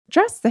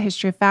Dress, the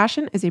History of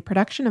Fashion is a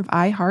production of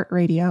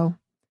iHeartRadio.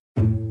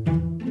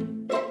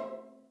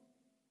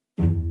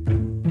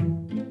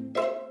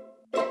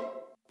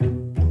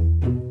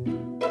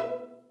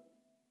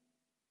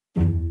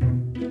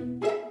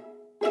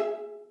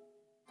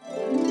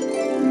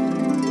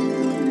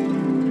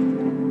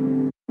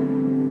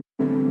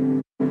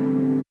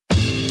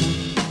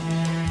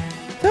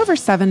 With over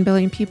 7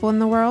 billion people in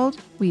the world,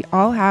 we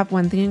all have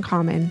one thing in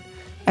common.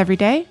 Every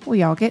day,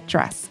 we all get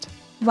dressed.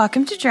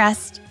 Welcome to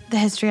Dressed, the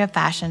History of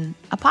Fashion,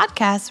 a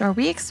podcast where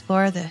we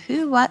explore the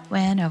who, what,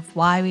 when of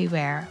why we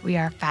wear. We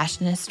are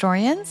fashion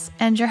historians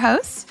and your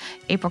hosts,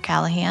 April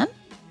Callahan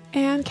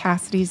and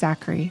Cassidy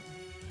Zachary.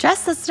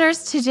 Dressed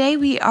listeners, today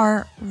we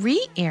are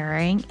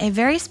re-airing a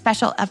very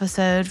special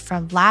episode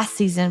from last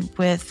season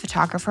with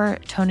photographer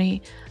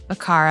Tony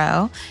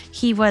Vaccaro.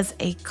 He was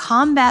a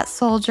combat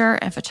soldier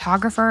and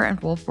photographer in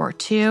World War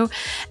II,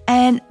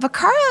 and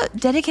Vaccaro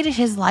dedicated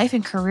his life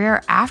and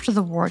career after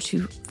the war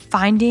to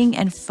finding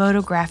and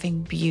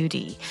photographing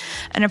beauty.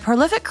 And a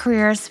prolific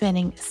career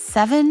spanning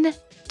 7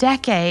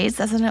 decades,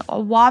 that's a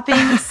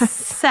whopping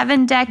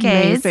 7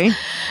 decades, Amazing.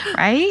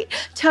 Right?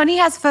 Tony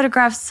has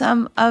photographed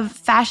some of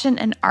fashion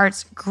and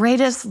art's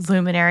greatest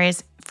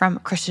luminaries, from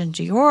Christian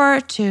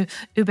Dior to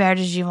Hubert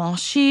de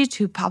Givenchy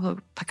to Pablo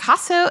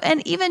Picasso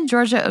and even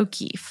Georgia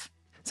O'Keeffe.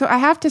 So I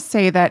have to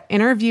say that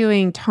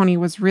interviewing Tony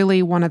was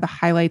really one of the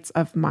highlights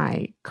of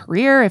my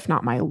career, if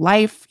not my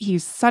life.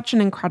 He's such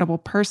an incredible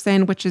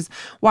person, which is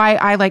why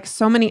I, like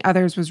so many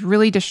others, was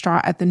really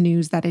distraught at the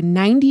news that at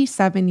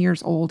 97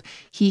 years old,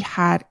 he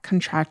had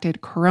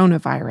contracted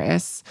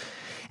coronavirus.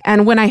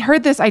 And when I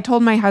heard this, I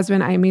told my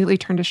husband, I immediately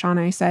turned to Sean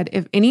and I said,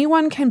 if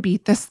anyone can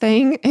beat this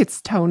thing,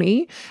 it's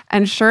Tony.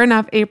 And sure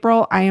enough,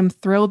 April, I am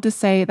thrilled to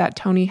say that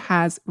Tony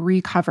has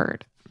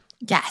recovered.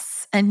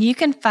 Yes. And you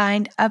can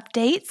find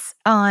updates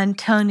on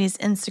Tony's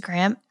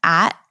Instagram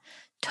at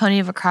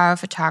Tony Vaccaro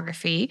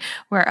Photography,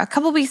 where a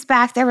couple weeks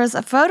back, there was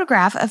a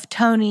photograph of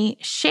Tony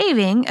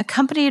shaving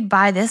accompanied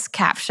by this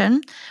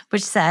caption,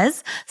 which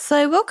says, "So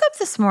I woke up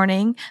this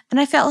morning and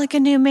I felt like a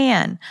new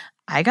man.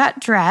 I got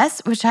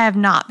dressed, which I have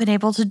not been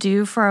able to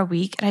do for a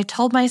week, and I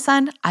told my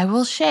son I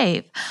will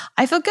shave.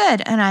 I feel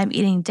good, and I'm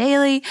eating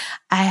daily.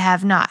 I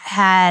have not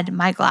had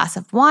my glass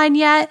of wine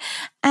yet,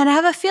 and I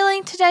have a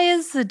feeling today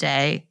is the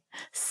day.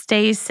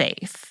 Stay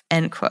safe,"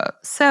 end quote.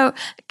 So,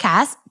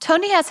 Cass,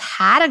 Tony has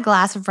had a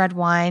glass of red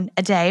wine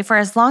a day for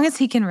as long as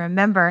he can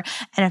remember,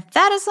 and if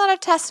that is not a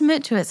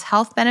testament to his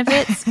health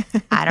benefits,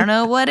 I don't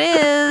know what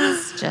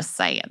is. Just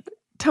saying.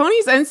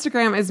 Tony's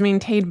Instagram is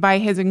maintained by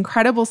his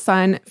incredible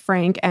son,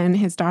 Frank, and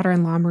his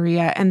daughter-in-law,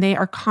 Maria, and they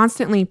are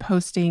constantly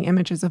posting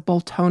images of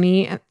both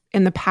Tony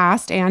in the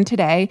past and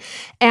today,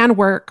 and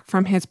work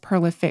from his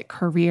prolific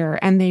career.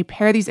 And they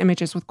pair these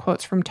images with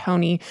quotes from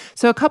Tony.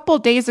 So a couple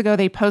of days ago,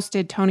 they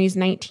posted Tony's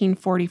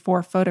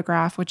 1944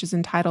 photograph, which is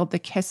entitled The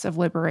Kiss of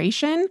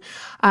Liberation.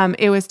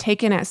 It was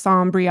taken at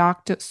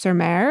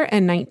Saint-Brieuc-sur-Mer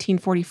in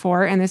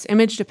 1944. And this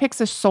image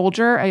depicts a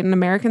soldier, an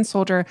American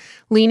soldier,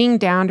 leaning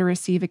down to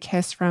receive a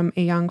kiss from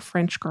a young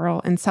French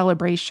girl in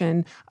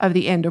celebration of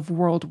the end of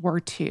World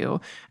War II.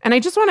 And I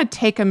just want to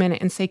take a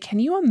minute and say, can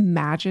you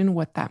imagine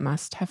what that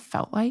must have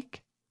felt like?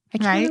 I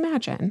can't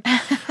imagine.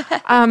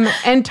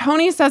 And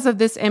Tony says of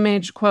this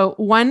image, quote,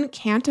 "One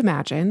can't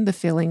imagine the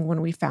feeling when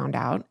we found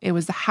out. It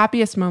was the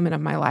happiest moment of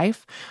my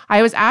life.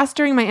 I was asked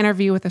during my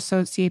interview with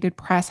Associated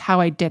Press how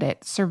I did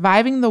it,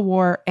 surviving the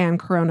war and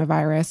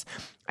coronavirus.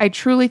 I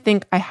truly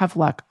think I have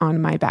luck on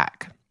my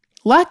back."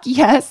 Luck,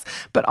 yes,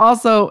 but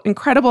also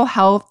incredible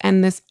health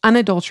and this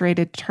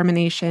unadulterated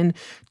determination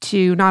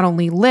to not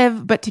only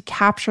live, but to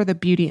capture the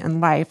beauty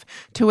in life,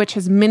 to which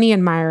his many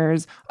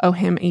admirers owe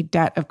him a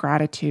debt of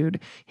gratitude.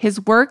 His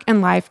work and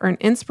life are an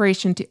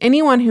inspiration to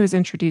anyone who is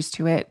introduced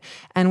to it.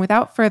 And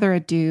without further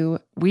ado,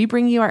 we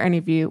bring you our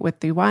interview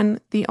with the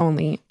one, the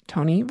only,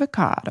 Tony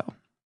Vaccaro.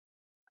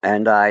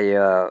 And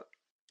I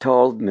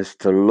told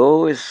Mr.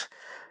 Lewis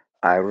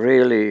I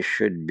really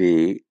should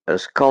be a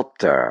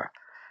sculptor.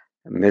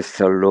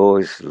 Mr.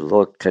 Lewis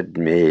looked at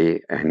me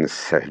and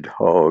said,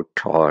 "Oh,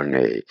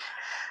 Tony,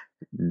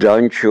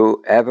 don't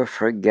you ever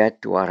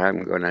forget what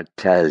I'm going to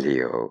tell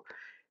you.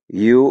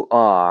 You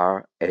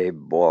are a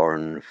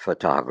born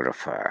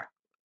photographer."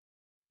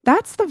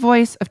 That's the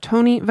voice of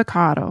Tony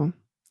Vaccaro.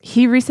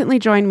 He recently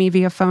joined me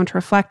via phone to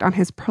reflect on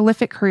his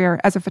prolific career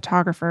as a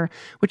photographer,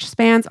 which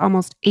spans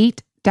almost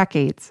 8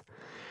 decades.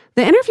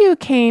 The interview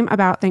came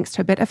about thanks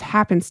to a bit of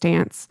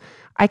happenstance.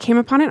 I came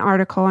upon an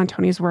article on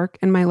Tony's work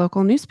in my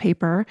local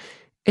newspaper.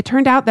 It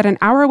turned out that an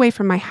hour away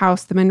from my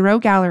house, the Monroe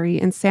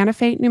Gallery in Santa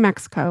Fe, New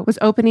Mexico, was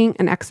opening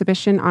an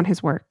exhibition on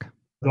his work.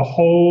 The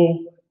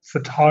whole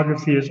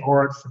photography as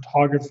art,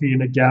 photography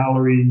in a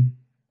gallery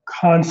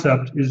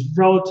concept is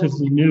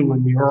relatively new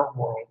in the art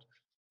world.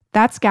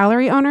 That's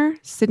gallery owner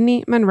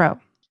Sidney Monroe.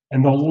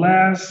 And the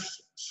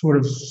last sort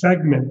of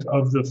segment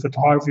of the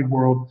photography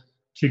world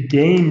to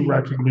gain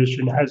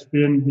recognition has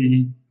been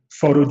the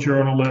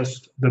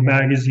photojournalist, the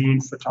magazine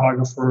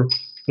photographer,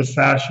 the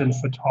fashion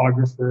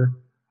photographer.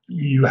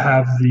 You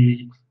have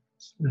the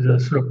the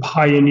sort of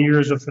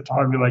pioneers of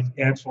photography like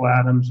Ansel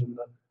Adams and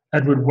the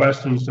Edward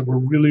Westons that were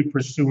really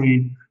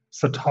pursuing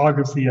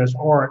photography as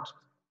art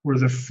were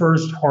the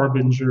first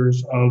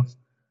harbingers of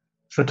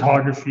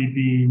photography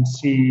being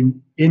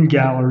seen in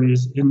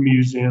galleries, in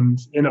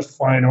museums, in a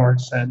fine art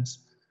sense.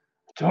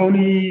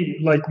 Tony,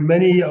 like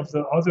many of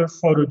the other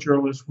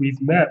photojournalists we've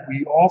met,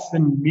 we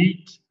often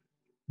meet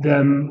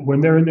them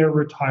when they're in their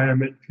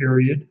retirement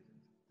period.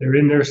 They're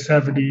in their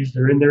 70s,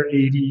 they're in their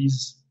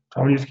 80s.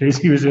 Tony's case,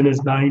 he was in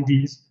his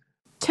 90s.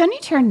 Tony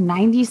turned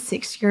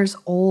 96 years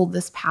old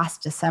this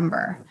past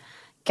December.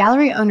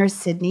 Gallery owner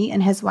Sydney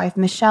and his wife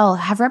Michelle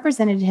have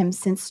represented him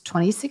since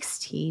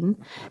 2016,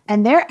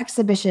 and their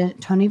exhibition,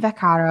 Tony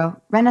Vaccaro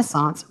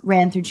Renaissance,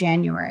 ran through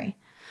January.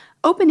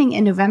 Opening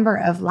in November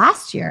of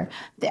last year,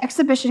 the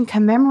exhibition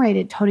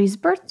commemorated Tony's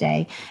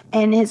birthday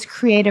and his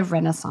creative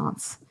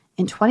renaissance.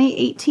 In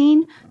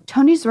 2018,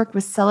 Tony's work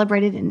was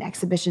celebrated in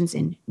exhibitions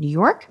in New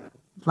York,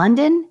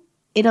 London,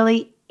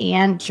 Italy,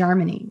 and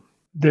Germany.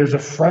 There's a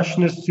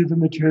freshness to the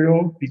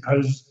material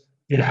because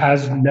it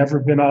has never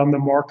been on the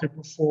market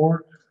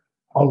before.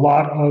 A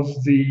lot of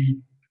the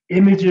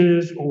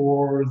images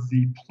or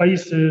the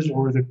places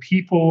or the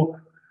people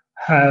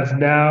have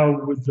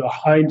now, with the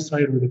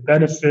hindsight or the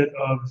benefit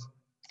of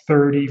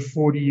 30,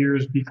 40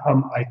 years,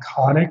 become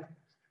iconic.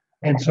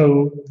 And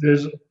so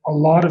there's a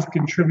lot of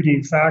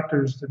contributing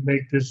factors that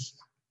make this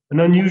an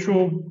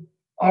unusual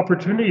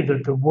opportunity,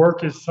 that the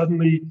work is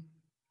suddenly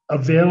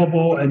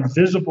available and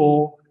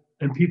visible,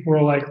 and people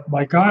are like,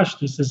 my gosh,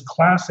 this is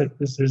classic,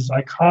 this is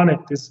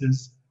iconic, this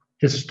is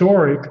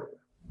historic.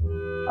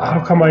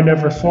 How come I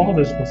never saw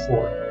this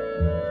before?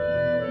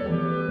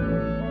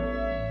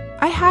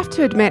 I have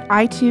to admit,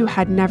 I too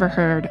had never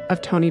heard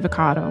of Tony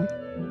Vaccaro.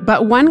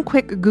 But one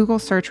quick Google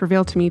search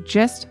revealed to me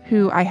just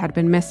who I had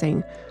been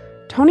missing.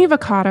 Tony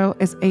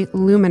Vaccaro is a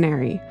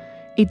luminary,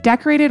 a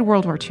decorated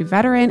World War II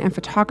veteran and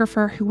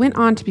photographer who went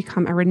on to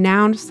become a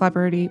renowned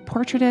celebrity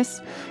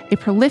portraitist, a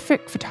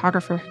prolific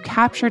photographer who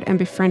captured and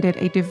befriended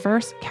a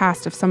diverse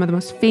cast of some of the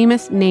most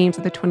famous names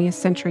of the 20th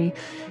century.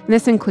 And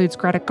this includes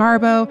Greta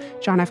Garbo,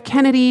 John F.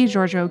 Kennedy,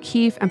 Georgia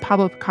O'Keeffe, and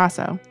Pablo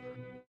Picasso.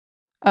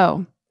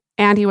 Oh,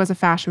 and he was a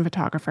fashion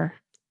photographer.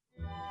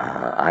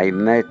 I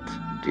met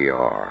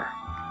Dior.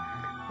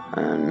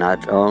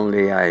 Not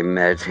only I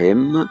met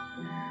him,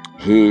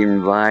 he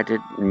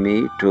invited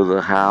me to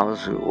the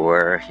house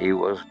where he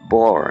was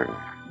born.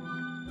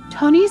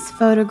 Tony's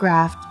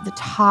photographed the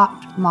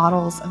top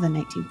models of the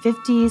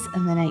 1950s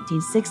and the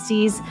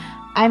 1960s.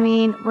 I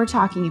mean, we're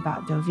talking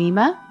about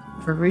Dovima,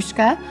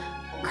 Verushka,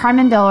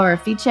 Carmen Della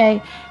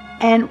Raffice,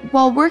 and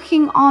while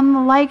working on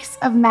the likes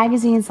of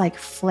magazines like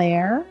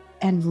Flair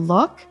and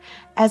Look,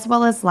 as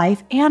well as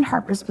Life and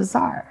Harper's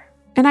Bazaar.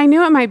 And I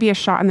knew it might be a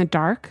shot in the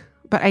dark,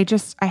 but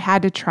I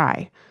had to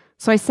try.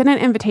 So I sent an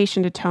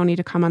invitation to Tony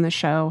to come on the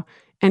show,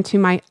 and to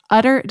my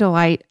utter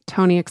delight,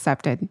 Tony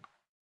accepted.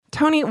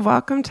 Tony,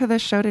 welcome to the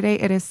show today.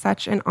 It is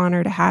such an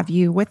honor to have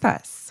you with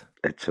us.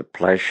 It's a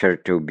pleasure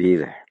to be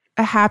there.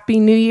 A happy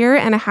new year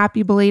and a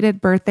happy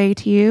belated birthday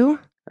to you.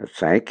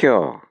 Thank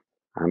you.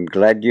 I'm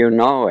glad you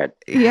know it.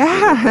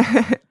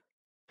 Yeah.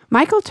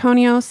 Michael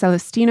Tonio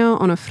Celestino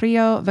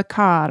Onofrio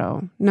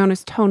Vaccaro, known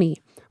as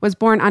Tony, was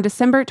born on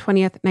December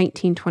 20th,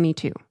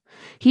 1922.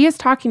 He is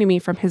talking to me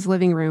from his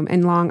living room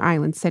in Long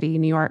Island City,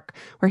 New York,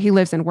 where he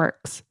lives and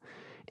works.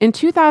 In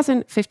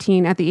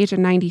 2015, at the age of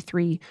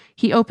 93,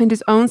 he opened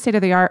his own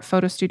state-of-the-art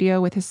photo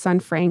studio with his son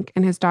Frank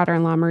and his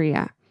daughter-in-law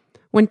Maria.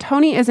 When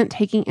Tony isn't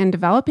taking and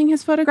developing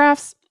his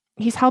photographs,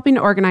 he's helping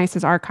to organize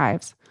his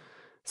archives.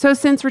 So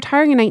since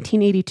retiring in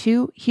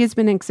 1982, he has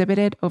been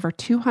exhibited over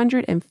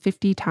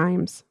 250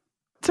 times.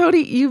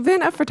 Tony, you've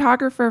been a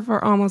photographer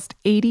for almost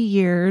 80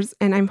 years,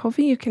 and I'm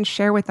hoping you can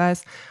share with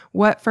us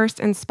what first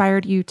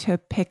inspired you to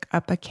pick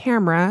up a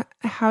camera.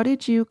 How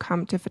did you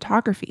come to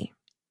photography?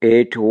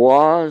 It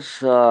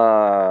was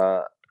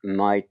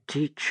my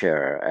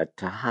teacher at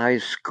the high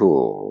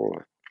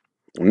school,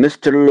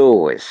 Mr.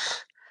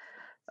 Lewis.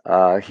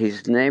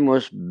 His name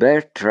was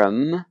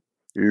Bertram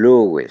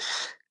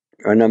Lewis,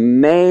 an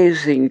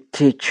amazing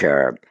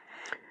teacher.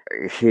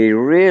 He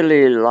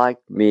really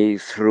liked me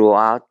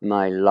throughout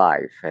my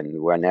life,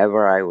 and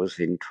whenever I was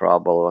in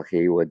trouble,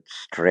 he would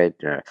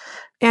straighten.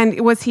 And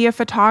was he a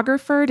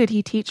photographer? Did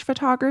he teach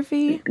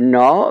photography?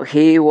 No,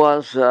 he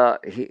was.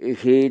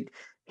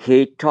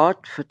 He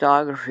taught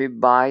photography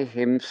by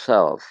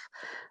himself.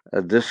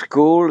 The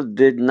school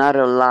did not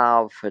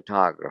allow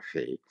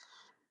photography.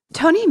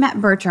 Tony met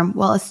Bertram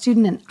while a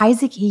student at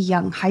Isaac E.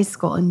 Young High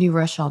School in New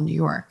Rochelle, New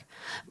York.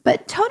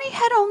 But Tony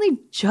had only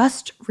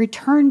just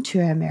returned to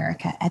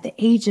America at the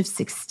age of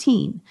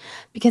 16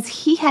 because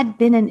he had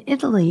been in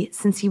Italy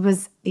since he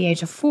was the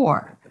age of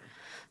 4.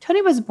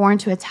 Tony was born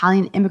to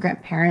Italian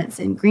immigrant parents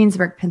in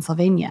Greensburg,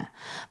 Pennsylvania,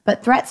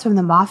 but threats from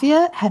the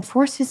mafia had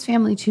forced his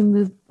family to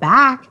move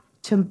back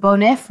to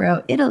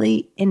Bonifacio,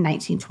 Italy in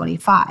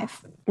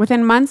 1925.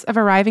 Within months of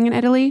arriving in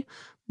Italy,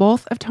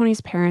 both of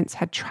Tony's parents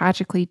had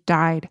tragically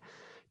died.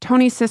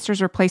 Tony's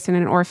sisters were placed in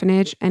an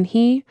orphanage, and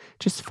he,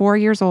 just 4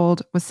 years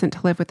old, was sent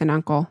to live with an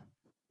uncle.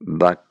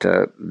 But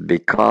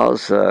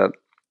because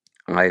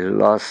I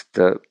lost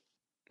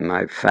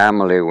my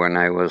family when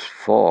I was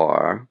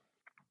 4,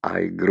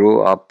 I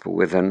grew up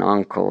with an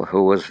uncle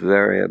who was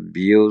very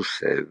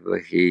abusive.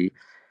 He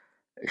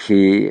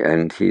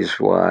and his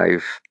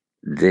wife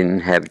didn't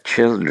have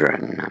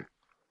children,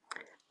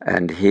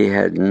 and he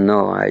had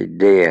no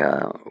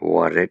idea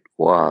what it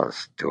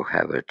was to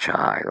have a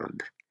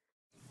child.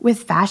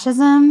 With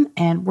fascism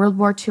and World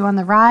War II on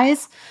the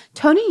rise,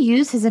 Tony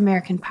used his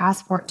American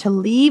passport to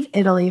leave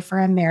Italy for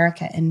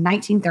America in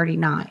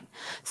 1939,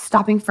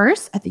 stopping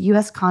first at the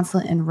U.S.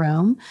 consulate in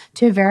Rome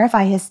to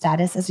verify his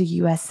status as a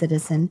U.S.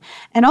 citizen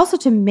and also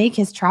to make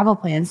his travel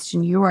plans to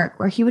New York,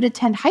 where he would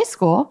attend high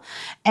school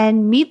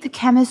and meet the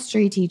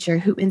chemistry teacher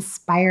who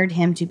inspired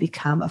him to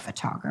become a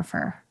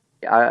photographer.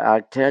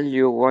 I'll tell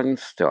you one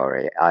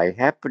story. I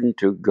happened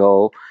to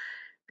go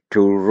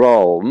to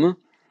Rome,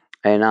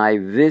 and I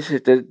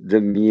visited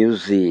the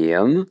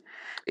museum.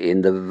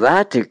 In the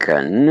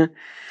Vatican,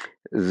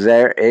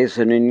 there is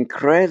an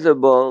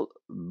incredible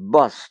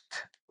bust.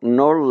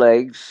 No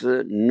legs,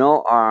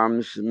 no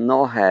arms,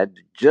 no head,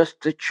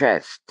 just the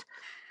chest.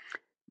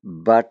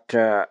 But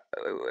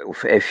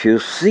if you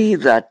see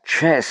that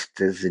chest,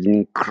 is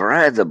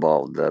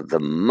incredible. The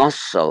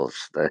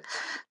muscles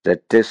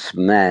that this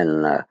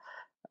man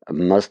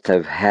must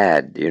have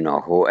had,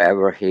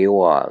 whoever he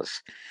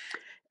was.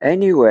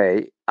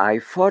 Anyway, I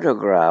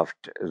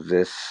photographed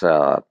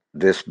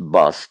this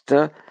bust,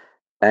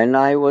 and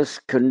I was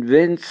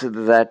convinced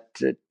that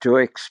to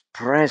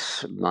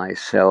express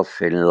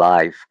myself in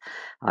life,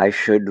 I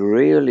should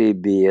really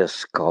be a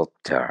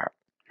sculptor.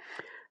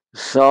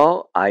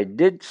 So I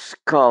did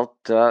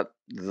sculpt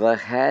the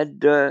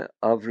head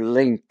of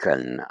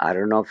Lincoln. I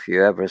don't know if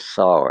you ever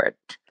saw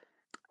it.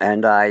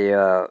 And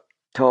I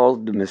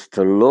told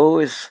Mr.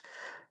 Lewis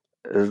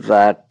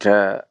that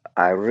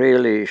I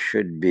really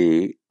should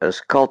be a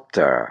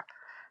sculptor.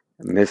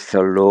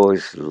 Mr.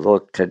 Lewis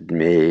looked at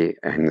me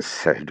and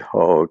said,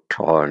 "Oh,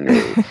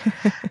 Tony,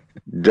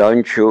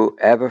 don't you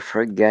ever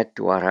forget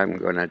what I'm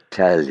going to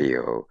tell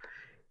you.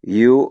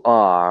 You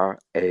are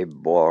a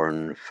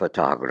born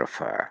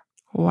photographer."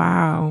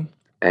 Wow.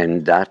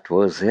 And that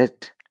was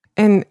it.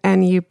 And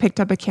you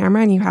picked up a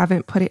camera and you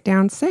haven't put it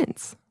down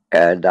since.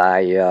 And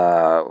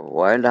I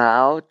went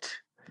out,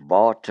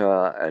 bought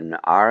an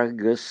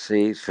Argus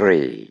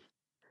C3,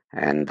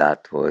 and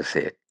that was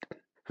it.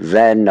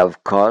 Then,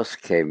 of course,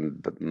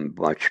 came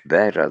much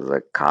better,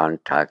 the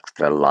Contax,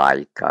 the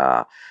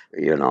Leica,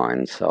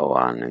 and so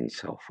on and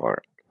so forth.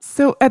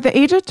 So at the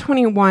age of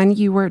 21,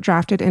 you were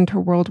drafted into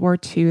World War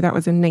II. That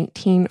was in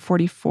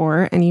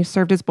 1944, and you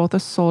served as both a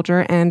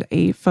soldier and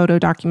a photo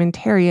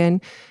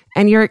documentarian.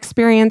 And your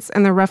experience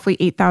and the roughly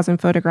 8,000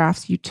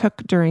 photographs you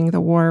took during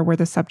the war were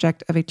the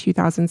subject of a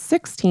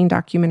 2016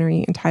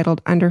 documentary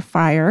entitled Under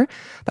Fire,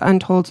 the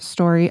untold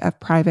story of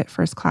Private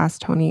First Class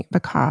Tony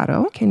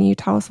Vaccaro. Can you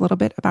tell us a little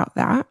bit about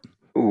that?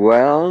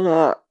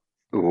 Well,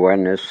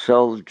 when a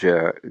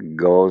soldier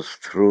goes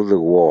through the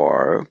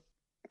war,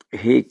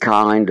 he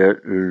kind of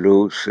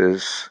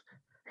loses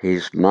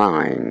his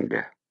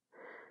mind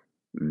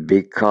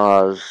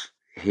because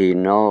he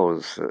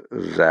knows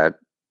that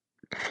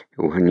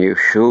when you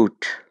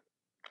shoot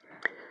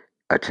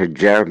at a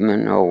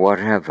German or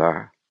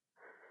whatever,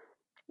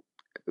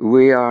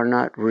 we are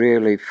not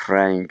really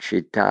French,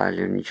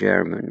 Italian,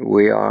 German.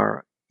 We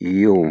are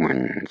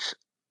humans.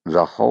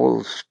 The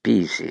whole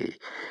species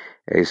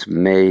is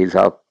made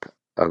up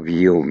of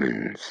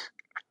humans.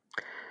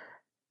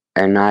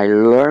 And I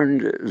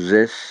learned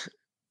this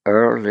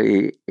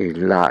early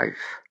in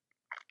life,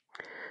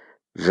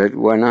 that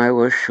when I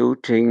was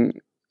shooting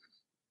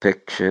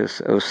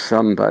pictures of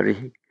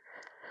somebody,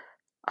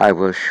 I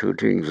was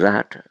shooting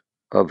that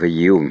of a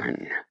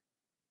human.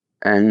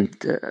 And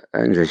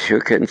as you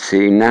can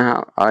see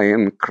now, I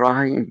am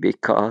crying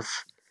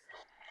because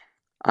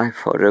I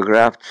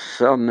photographed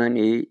so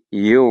many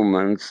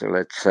humans,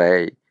 let's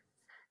say,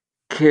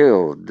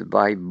 killed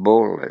by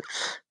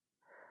bullets.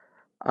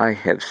 I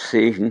have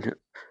seen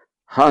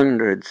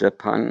hundreds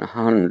upon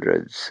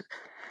hundreds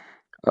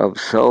of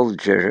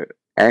soldier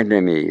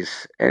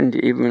enemies, and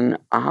even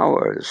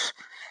ours,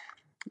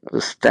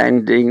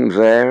 standing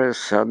there.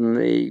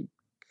 Suddenly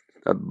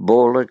a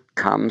bullet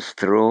comes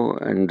through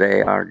and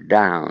they are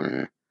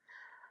down.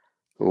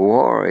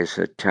 War is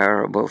a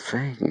terrible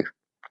thing.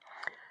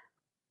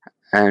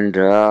 And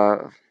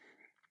I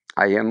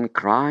am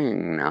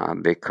crying now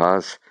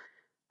because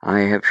I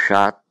have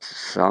shot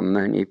so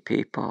many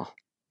people.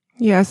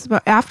 Yes,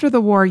 but after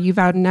the war, you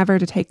vowed never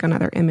to take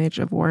another image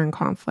of war and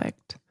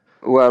conflict.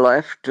 Well,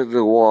 after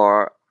the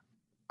war,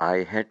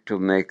 I had to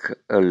make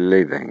a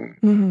living.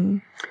 Mm-hmm.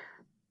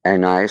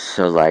 And I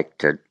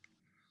selected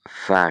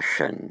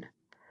fashion,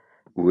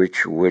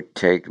 which would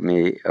take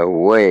me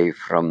away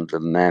from the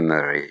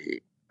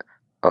memory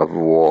of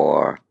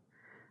war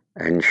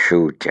and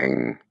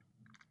shooting.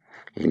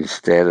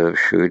 Instead of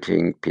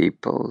shooting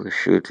people,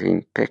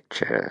 shooting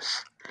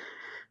pictures.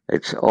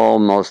 It's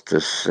almost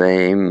the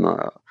same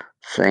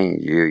thing.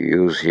 You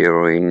use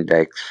your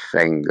index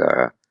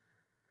finger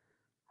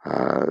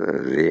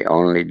The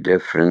only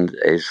difference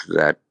is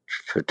that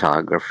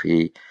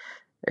photography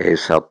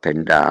is up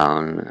and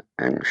down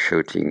and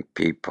shooting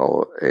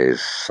people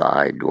is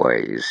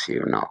sideways,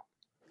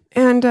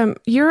 And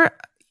you're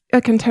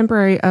a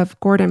contemporary of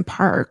Gordon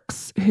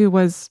Parks, who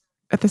was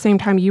at the same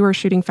time you were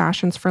shooting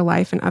Fashions for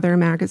Life and other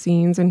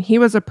magazines, and he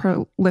was a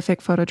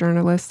prolific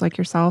photojournalist like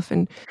yourself.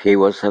 And He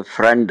was a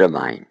friend of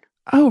mine.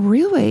 oh,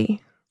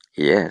 really?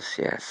 Yes,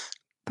 yes.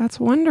 That's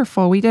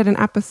wonderful. We did an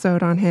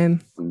episode on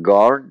him.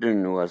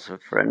 Gordon was a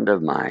friend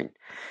of mine.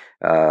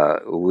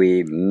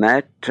 We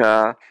met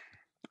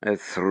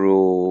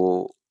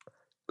through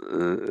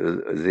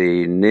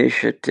the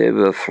initiative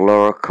of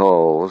Flora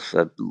Coles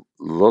at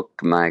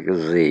Look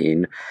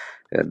magazine.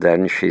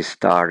 Then she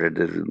started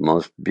the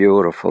most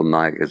beautiful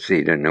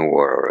magazine in the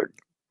world,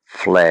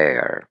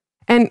 Flair.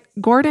 And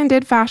Gordon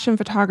did fashion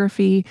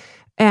photography.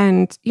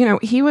 And,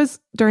 he was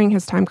during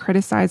his time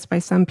criticized by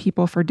some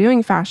people for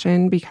doing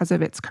fashion because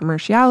of its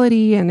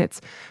commerciality and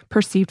its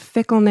perceived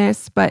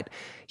fickleness. But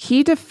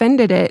he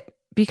defended it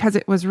because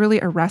it was really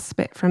a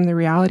respite from the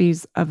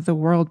realities of the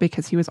world,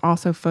 because he was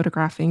also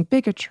photographing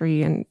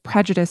bigotry and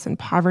prejudice and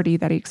poverty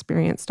that he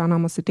experienced on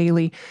almost a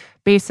daily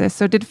basis.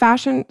 So did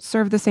fashion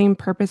serve the same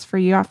purpose for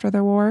you after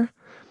the war?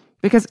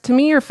 Because to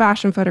me, your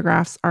fashion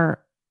photographs are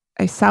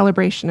a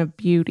celebration of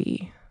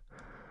beauty.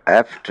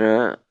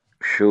 After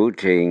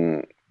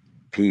shooting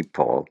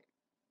people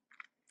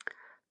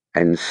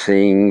and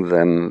seeing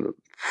them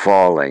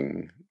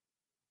falling,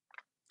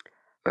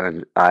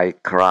 and I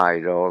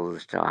cried all the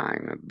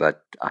time,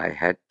 but I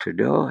had to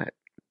do it.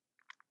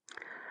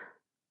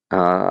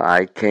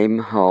 I came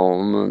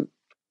home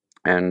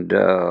and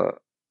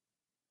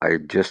I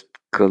just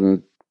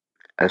couldn't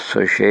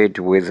associate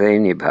with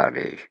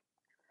anybody.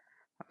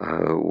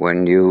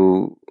 When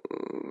you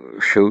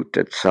shoot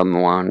at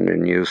someone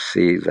and you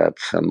see that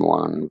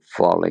someone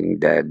falling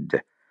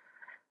dead,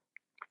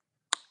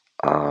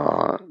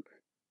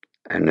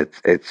 and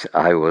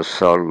I was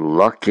so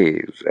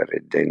lucky that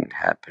it didn't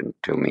happen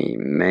to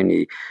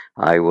me.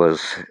 I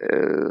was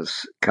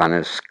kind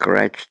of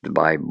scratched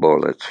by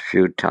bullets a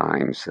few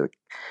times.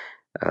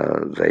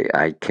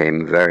 I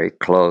came very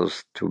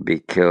close to be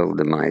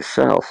killed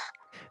myself.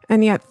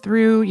 And yet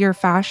through your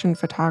fashion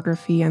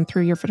photography and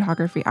through your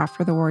photography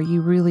after the war,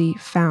 you really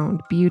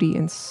found beauty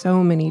in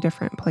so many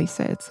different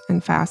places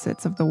and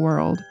facets of the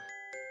world.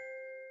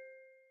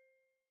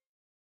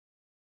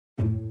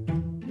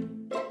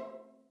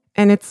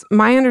 And it's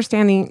my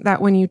understanding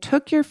that when you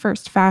took your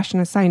first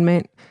fashion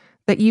assignment,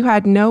 that you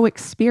had no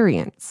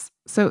experience.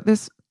 So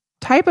this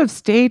type of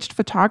staged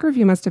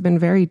photography must have been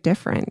very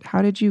different.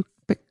 How did you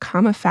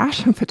become a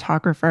fashion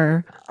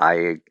photographer?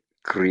 I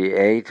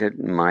created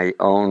my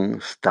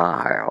own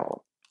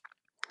style.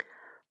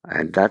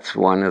 And that's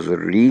one of the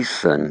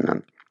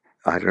reasons.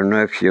 I don't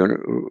know if you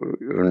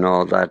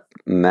know that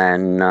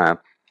man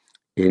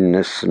in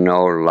the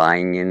snow,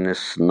 lying in the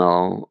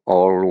snow,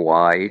 all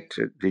white.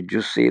 Did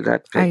you see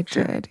that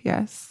picture? I did,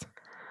 yes.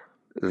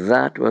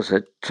 That was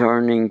a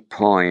turning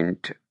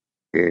point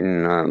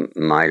in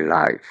my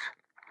life.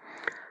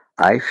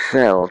 I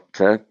felt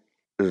that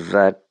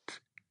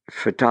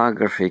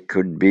photography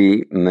could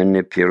be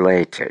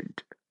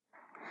manipulated.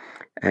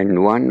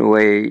 And one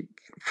way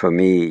for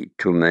me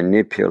to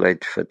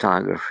manipulate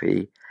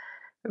photography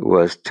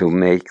was to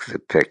make the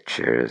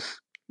pictures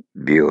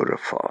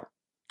beautiful.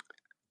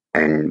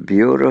 And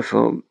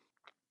beautiful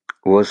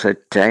was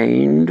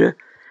attained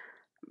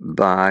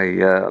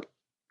by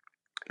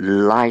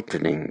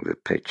lightening the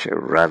picture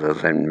rather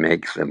than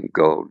make them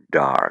go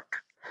dark.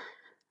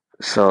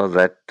 So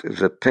that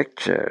the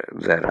picture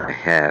that I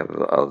have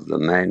of the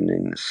man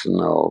in the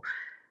snow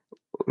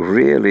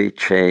really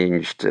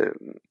changed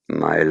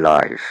my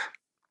life.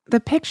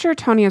 The picture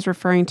Tony is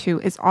referring to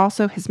is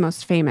also his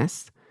most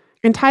famous.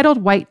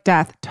 Entitled White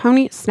Death,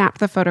 Tony snapped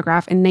the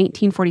photograph in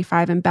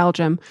 1945 in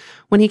Belgium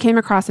when he came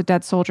across a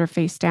dead soldier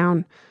face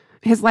down,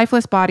 his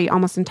lifeless body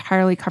almost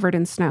entirely covered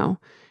in snow.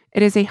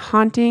 It is a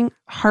haunting,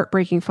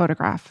 heartbreaking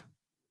photograph.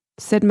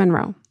 Sid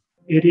Monroe.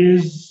 It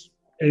is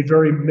a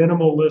very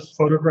minimalist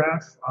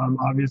photograph,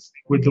 obviously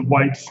with the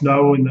white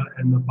snow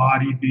and the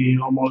body being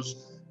almost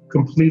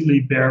completely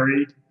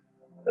buried.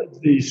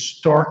 The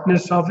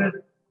starkness of it,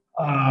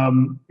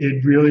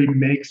 it really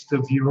makes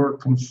the viewer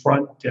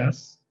confront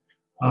death.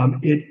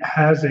 It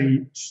has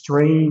a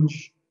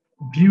strange,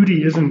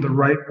 beauty isn't the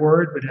right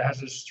word, but it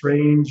has a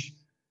strange,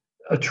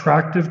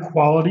 attractive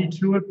quality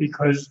to it,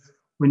 because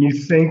when you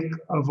think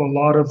of a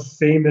lot of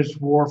famous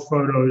war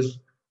photos,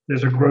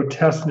 there's a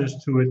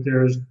grotesqueness to it.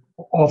 There's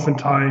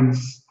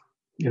oftentimes,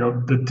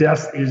 the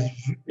death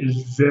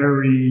is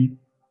very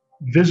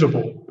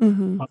visible.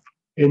 Mm-hmm.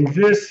 In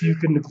this, you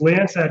can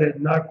glance at it,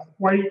 not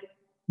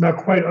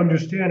quite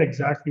understand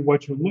exactly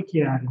what you're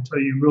looking at until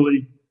you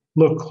really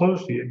look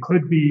closely. It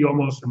could be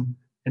almost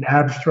an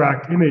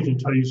abstract image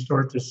until you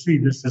start to see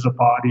this is a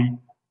body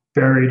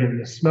buried in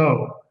the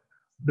snow.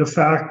 The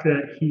fact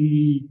that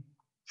he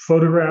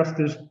photographed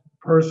this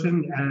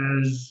person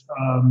as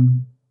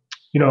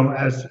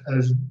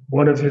as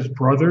one of his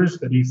brothers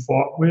that he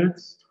fought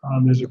with.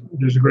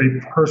 There's a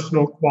great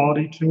personal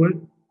quality to it.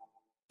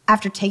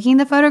 After taking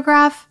the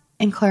photograph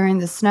and clearing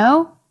the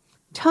snow,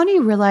 Tony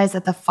realized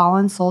that the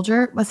fallen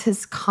soldier was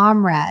his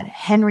comrade,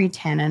 Henry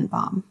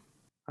Tannenbaum.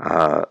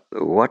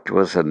 What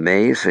was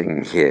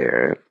amazing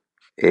here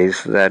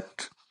is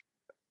that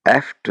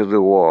after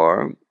the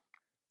war,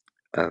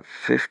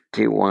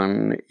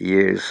 51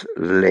 years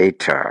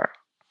later,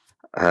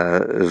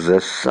 the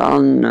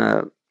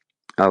son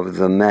of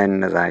the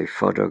man that I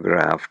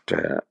photographed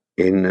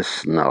in the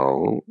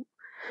snow,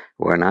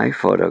 when I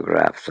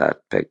photographed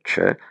that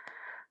picture,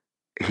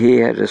 he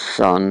had a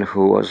son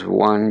who was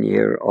 1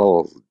 year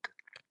old.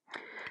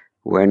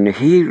 When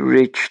he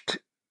reached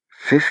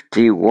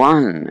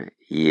 51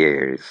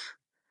 years,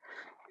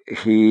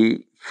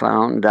 he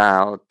found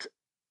out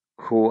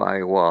who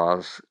I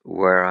was,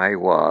 where I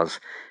was,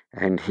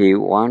 and he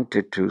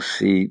wanted to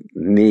see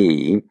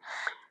me.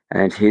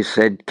 And he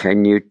said,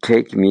 "Can you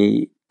take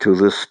me to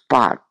the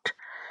spot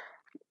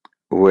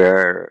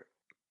where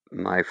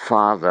my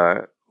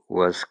father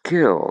was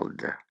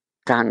killed?"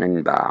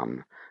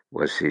 Tannenbaum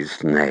was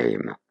his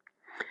name.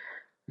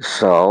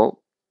 So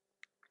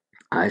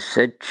I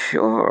said,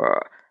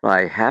 "Sure.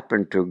 I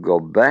happen to go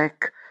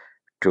back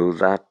to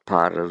that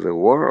part of the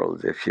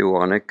world. If you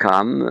want to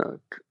come,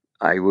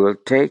 I will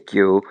take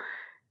you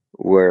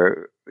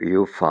where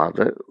your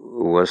father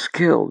was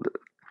killed."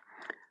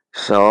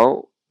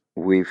 So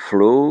we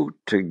flew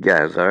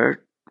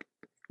together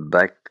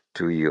back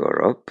to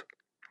Europe,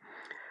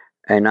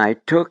 and I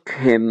took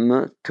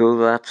him to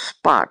that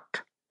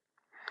spot.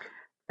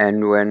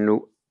 And when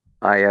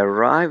I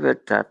arrived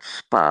at that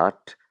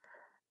spot,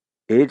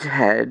 it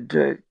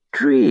had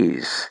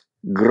trees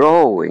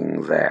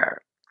growing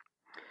there.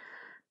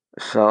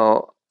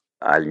 So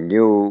I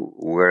knew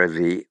where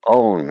the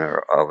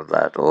owner of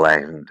that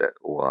land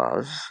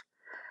was.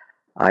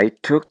 I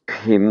took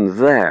him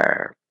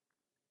there.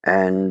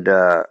 And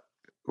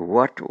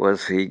what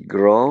was he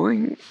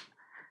growing?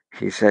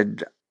 He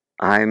said,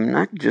 "I'm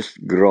not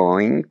just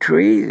growing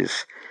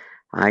trees.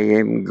 I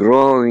am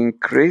growing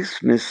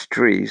Christmas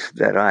trees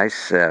that I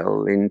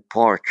sell in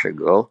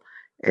Portugal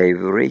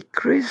every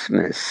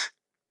Christmas."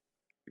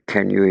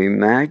 Can you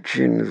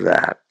imagine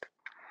that?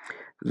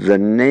 The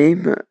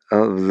name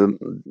of the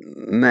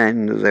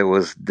man that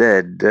was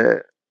dead,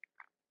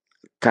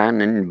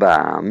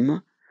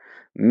 Tannenbaum,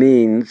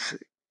 means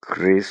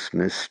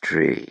Christmas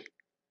tree.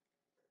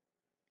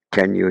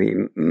 Can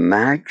you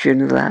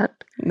imagine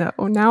that? No,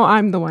 now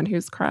I'm the one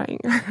who's crying.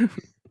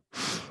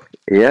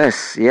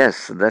 Yes,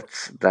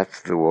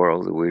 that's the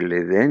world we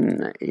live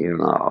in.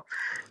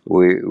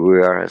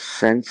 We are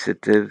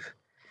sensitive,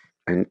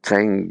 and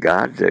thank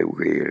God that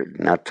we're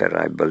not that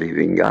I believe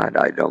in God.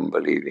 I don't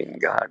believe in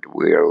God.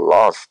 We're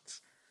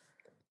lost.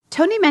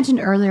 Tony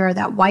mentioned earlier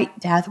that White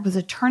Death was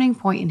a turning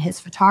point in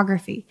his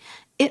photography.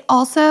 It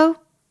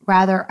also,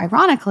 rather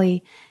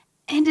ironically,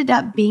 ended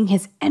up being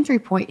his entry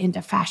point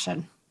into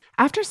fashion.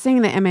 After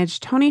seeing the image,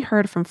 Tony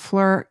heard from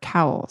Fleur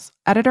Cowles,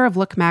 editor of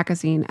Look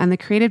magazine and the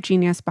creative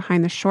genius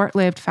behind the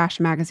short-lived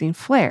fashion magazine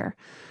Flair.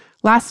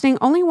 Lasting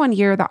only 1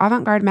 year, the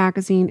avant-garde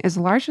magazine is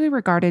largely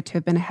regarded to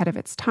have been ahead of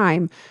its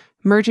time,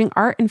 merging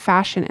art and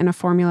fashion in a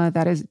formula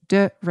that is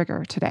de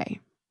rigueur today.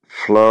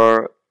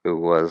 Fleur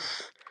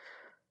was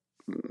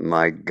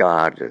my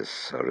goddess,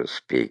 so to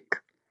speak.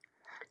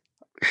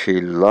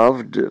 She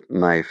loved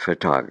my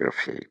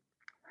photography.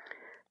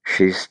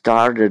 She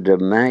started a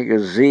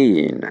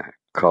magazine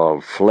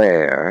called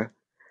Flair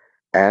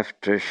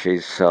after she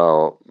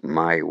saw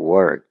my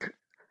work,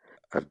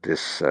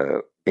 this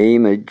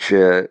image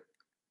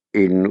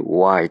in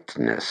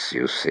whiteness,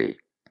 you see.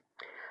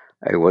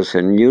 It was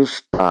a new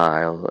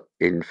style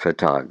in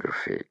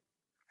photography.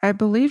 I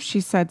believe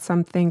she said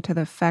something to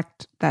the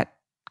effect that,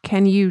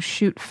 "Can you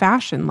shoot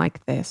fashion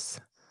like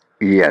this?"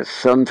 Yes,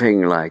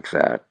 something like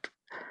that.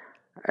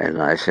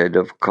 And I said,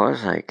 "Of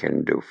course I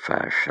can do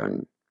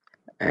fashion."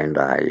 And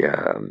I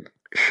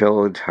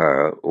showed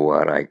her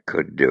what I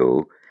could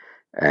do,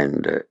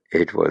 and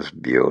it was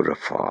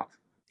beautiful.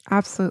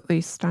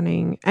 Absolutely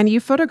stunning. And you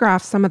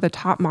photographed some of the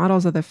top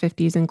models of the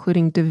 50s,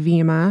 including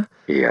Davima.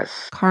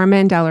 Yes.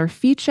 Carmen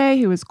Dell'Orfice,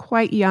 who was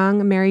quite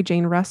young. Mary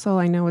Jane Russell,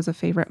 I know, was a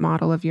favorite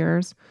model of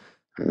yours.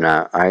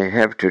 Now, I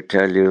have to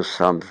tell you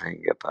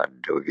something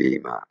about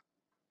Davima.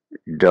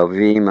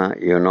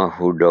 Davima, you know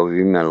who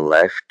Davima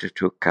left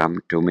to come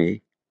to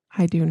me?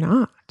 I do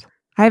not.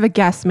 I have a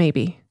guess,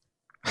 maybe.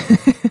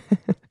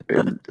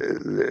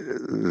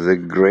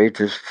 The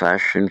greatest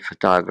fashion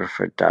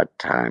photographer at that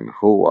time.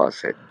 Who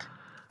was it?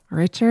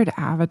 Richard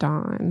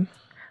Avedon.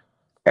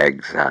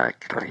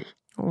 Exactly.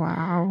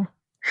 Wow.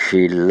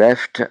 She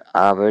left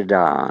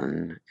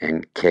Avedon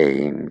and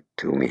came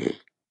to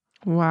me.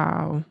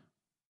 Wow.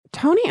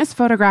 Tony is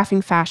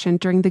photographing fashion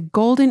during the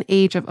golden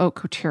age of haute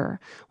couture,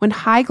 when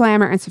high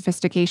glamour and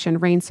sophistication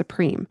reigned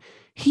supreme.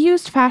 He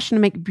used fashion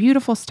to make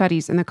beautiful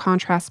studies in the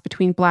contrast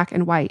between black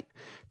and white.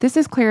 This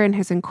is clear in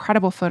his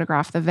incredible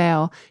photograph, The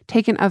Veil,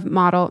 taken of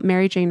model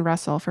Mary Jane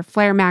Russell for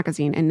Flair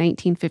magazine in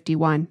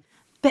 1951.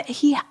 But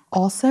he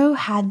also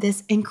had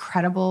this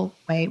incredible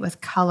way with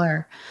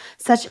color,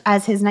 such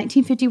as his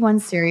 1951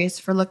 series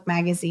for Look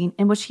magazine,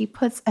 in which he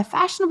puts a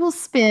fashionable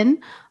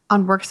spin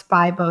on works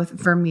by both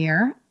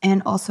Vermeer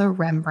and also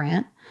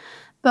Rembrandt.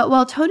 But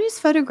while Tony's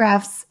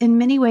photographs in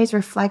many ways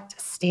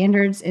reflect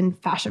standards in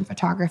fashion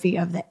photography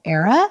of the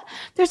era,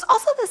 there's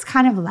also this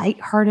kind of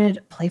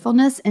lighthearted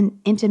playfulness and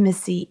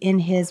intimacy in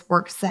his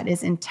works that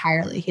is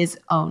entirely his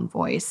own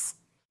voice.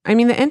 I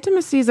mean, the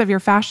intimacies of your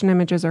fashion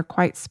images are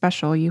quite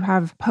special. You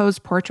have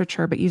posed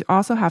portraiture, but you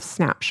also have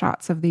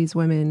snapshots of these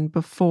women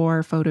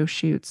before photo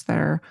shoots that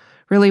are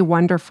really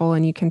wonderful,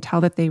 and you can tell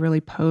that they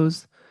really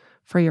pose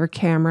for your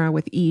camera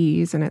with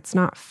ease, and it's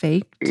not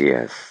faked.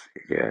 Yes.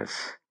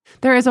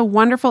 There is a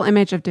wonderful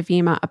image of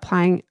Davima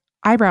applying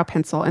eyebrow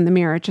pencil in the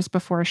mirror just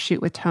before a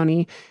shoot with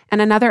Tony,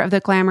 and another of the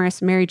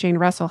glamorous Mary Jane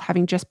Russell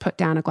having just put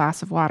down a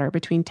glass of water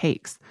between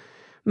takes.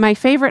 My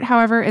favorite,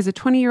 however, is a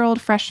 20-year-old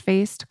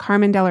fresh-faced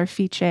Carmen Del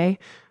Orfice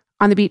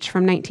on the beach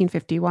from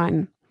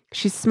 1951.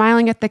 She's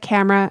smiling at the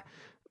camera,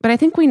 but I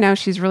think we know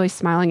she's really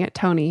smiling at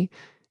Tony.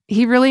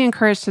 He really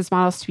encouraged his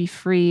models to be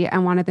free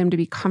and wanted them to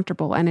be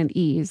comfortable and at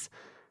ease.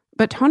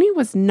 But Tony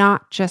was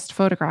not just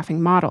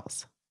photographing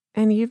models.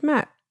 And you've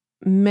met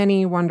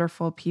many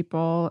wonderful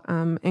people,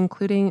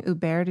 including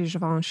Hubert de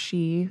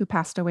Givenchy, who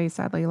passed away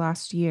sadly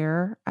last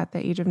year at the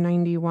age of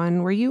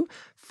 91. Were you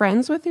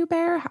friends with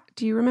Hubert?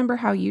 Do you remember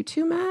how you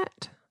two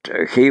met?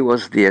 He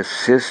was the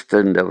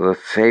assistant of a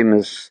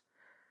famous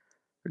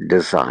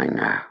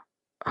designer.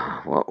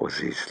 What was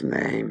his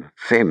name?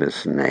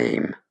 Famous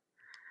name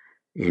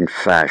in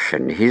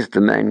fashion. He's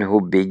the man who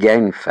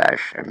began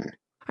fashion.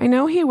 I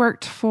know he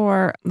worked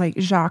for like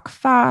Jacques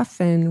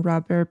Fath and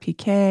Robert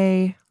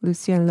Piquet,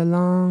 Lucien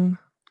Lelong.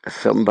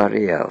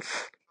 Somebody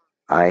else.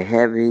 I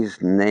have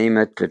his name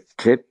at the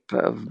tip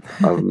of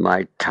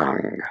my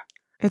tongue.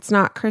 It's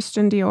not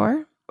Christian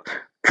Dior?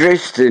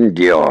 Christian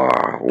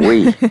Dior,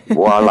 oui,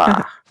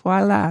 voila.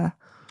 Voila.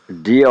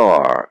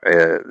 Dior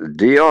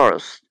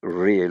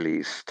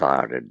really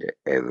started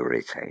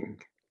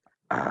everything.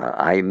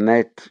 I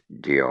met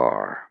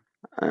Dior.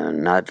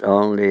 Not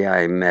only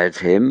I met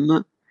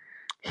him,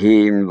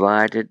 he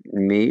invited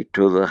me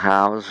to the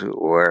house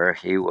where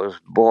he was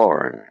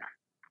born.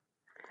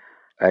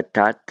 At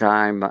that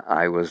time,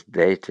 I was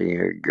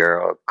dating a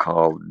girl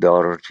called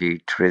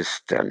Dorothy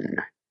Tristan,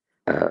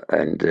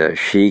 and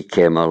she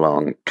came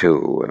along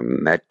too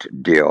and met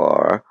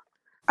Dior.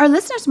 Our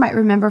listeners might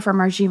remember from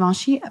our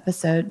Givenchy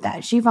episode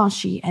that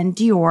Givenchy and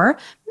Dior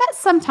met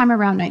sometime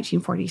around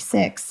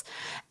 1946.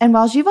 And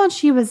while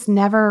Givenchy was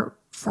never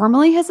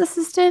formally his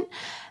assistant,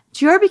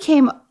 Dior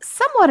became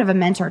somewhat of a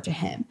mentor to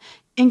him,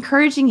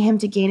 encouraging him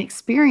to gain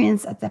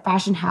experience at the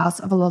fashion house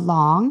of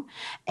Lelong,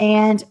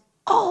 and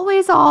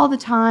always all the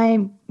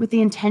time with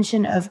the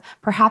intention of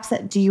perhaps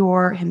that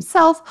Dior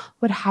himself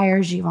would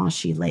hire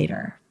Givenchy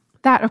later.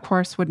 That, of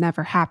course, would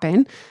never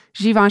happen.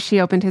 Givenchy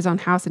opened his own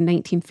house in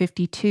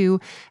 1952,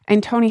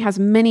 and Tony has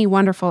many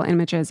wonderful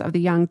images of the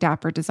young,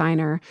 dapper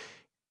designer.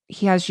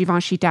 He has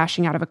Givenchy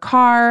dashing out of a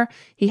car,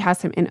 he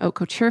has him in haute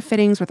couture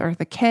fittings with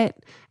Eartha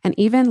Kitt, and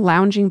even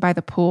lounging by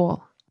the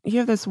pool. You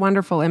have this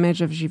wonderful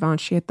image of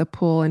Givenchy at the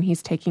pool, and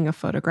he's taking a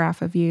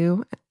photograph of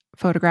you,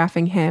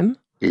 photographing him.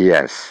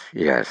 Yes.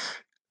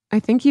 I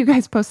think you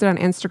guys posted on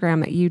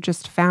Instagram that you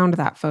just found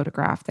that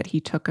photograph that he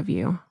took of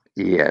you.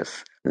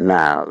 Yes.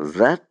 Now,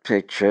 that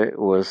picture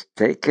was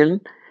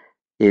taken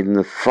in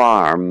the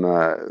farm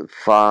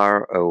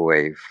far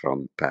away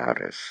from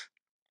Paris.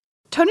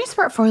 Tony's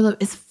portfolio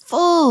is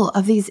full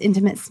of these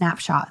intimate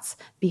snapshots,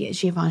 be it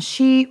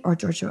Givenchy or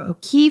Georgia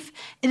O'Keeffe.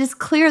 It is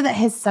clear that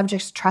his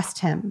subjects trust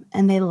him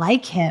and they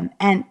like him,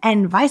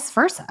 and vice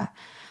versa.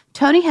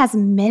 Tony has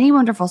many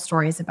wonderful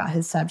stories about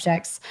his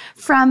subjects,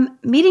 from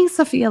meeting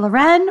Sophia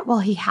Loren while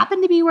he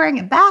happened to be wearing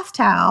a bath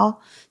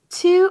towel,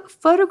 to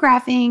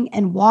photographing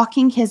and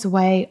walking his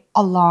way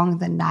along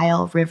the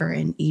Nile River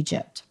in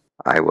Egypt.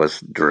 I was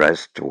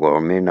dressed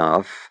warm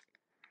enough,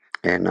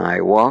 and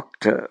I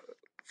walked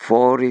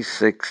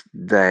 46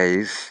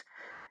 days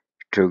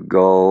to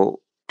go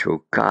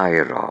to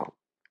Cairo.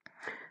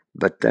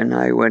 But then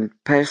I went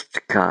past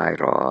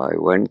Cairo. I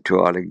went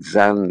to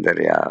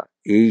Alexandria,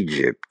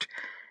 Egypt.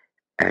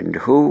 And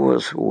who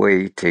was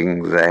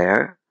waiting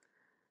there?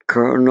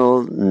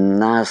 Colonel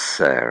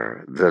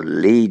Nasser, the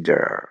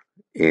leader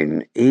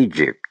in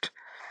Egypt.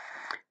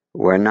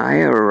 When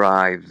I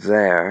arrived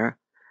there,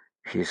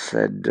 he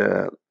said,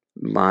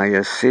 my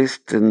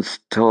assistants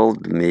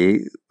told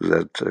me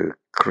that a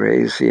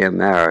crazy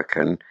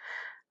American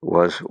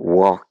was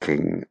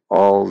walking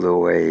all the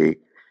way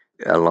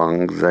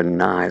along the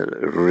Nile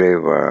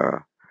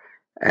River,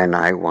 and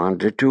I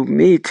wanted to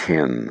meet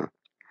him.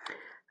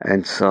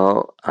 And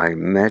so I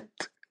met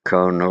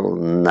Colonel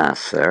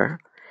Nasser.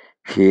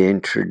 He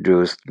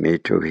introduced me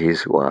to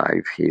his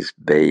wife, his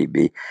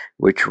baby,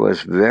 which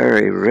was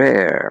very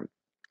rare.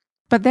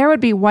 But there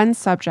would be one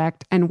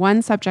subject, and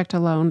one subject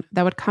alone,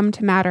 that would come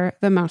to matter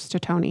the most to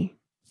Tony.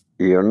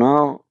 You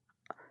know,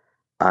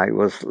 I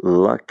was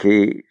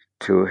lucky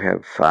to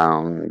have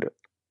found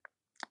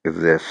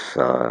this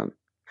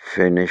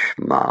Finnish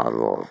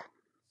model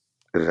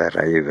that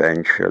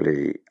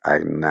I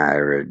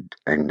married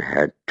and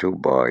had 2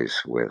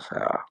 boys with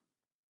her.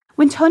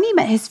 When Tony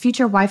met his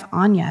future wife,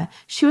 Anya,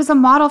 she was a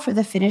model for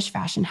the Finnish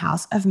fashion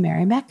house of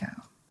Marimekko.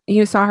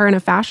 You saw her in a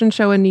fashion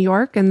show in New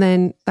York, and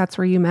then that's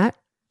where you met,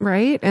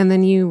 right? And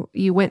then you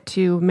went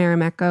to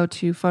Marimekko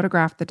to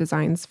photograph the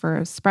designs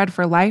for Spread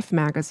for Life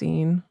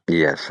magazine.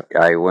 Yes,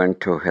 I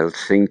went to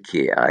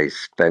Helsinki. I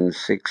spent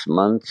 6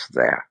 months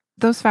there.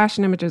 Those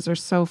fashion images are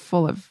so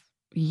full of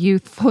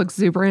youthful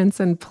exuberance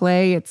and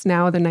play. It's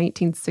now the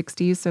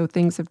 1960s, so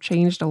things have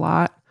changed a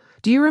lot.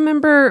 Do you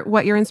remember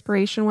what your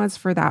inspiration was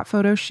for that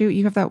photo shoot?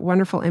 You have that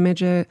wonderful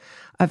image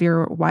of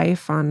your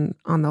wife and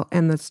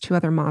those 2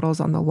 other models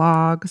on the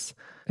logs.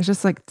 It's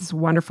just like this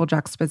wonderful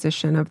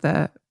juxtaposition of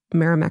the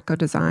Marimekko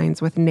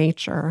designs with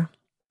nature.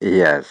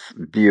 Yes,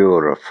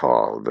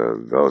 beautiful.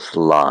 Those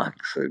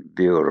logs are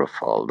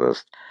beautiful.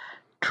 Those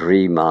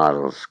 3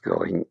 models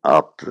going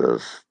up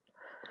this.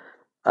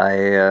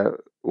 I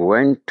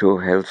went to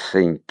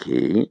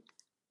Helsinki,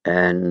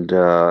 and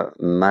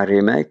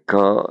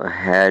Marimekko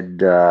had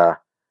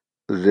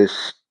this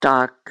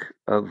stock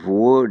of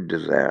wood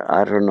there.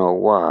 I don't know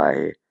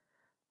why.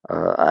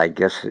 I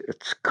guess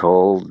it's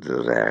cold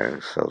there,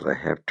 so they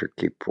have to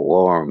keep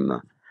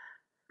warm.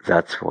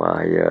 That's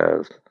why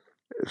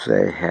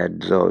they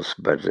had those.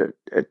 But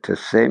at the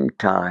same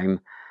time,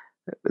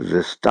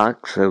 the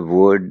stocks of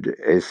wood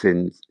is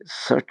in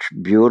such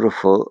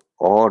beautiful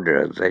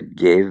order that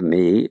gave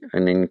me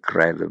an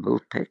incredible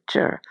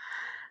picture.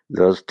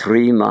 Those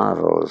 3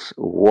 models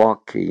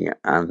walking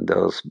on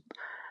those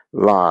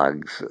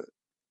logs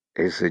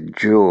is a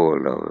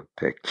jewel of a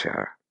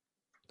picture.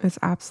 It's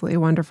absolutely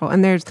wonderful.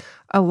 And there's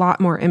a lot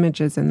more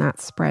images in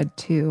that spread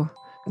too.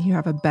 You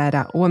have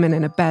a woman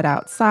in a bed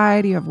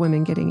outside. You have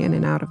women getting in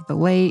and out of the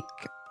lake.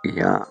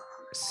 Yeah.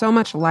 So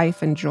much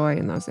life and joy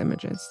in those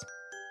images.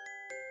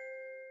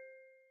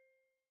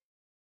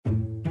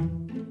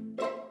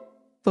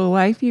 The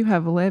life you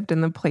have lived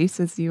and the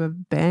places you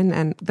have been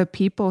and the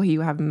people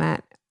you have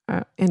met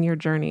in your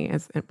journey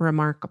is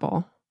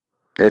remarkable.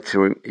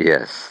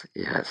 Yes.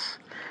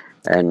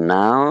 And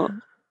now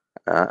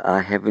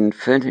I haven't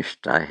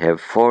finished. I have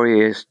 4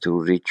 years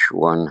to reach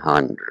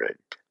 100.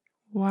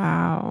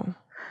 Wow.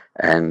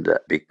 And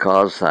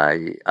because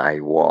I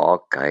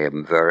walk, I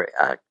am very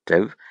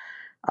active,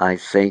 I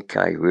think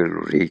I will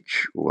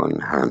reach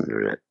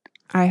 100.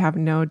 I have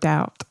no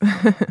doubt.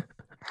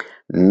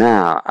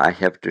 Now, I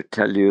have to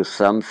tell you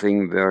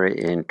something very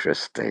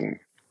interesting.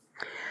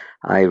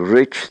 I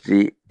reached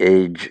the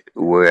age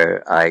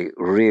where I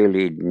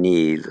really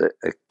need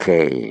a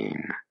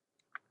cane.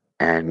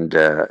 And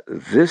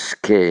this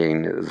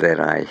cane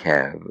that I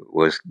have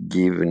was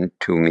given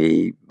to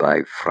me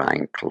by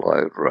Frank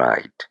Lloyd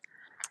Wright.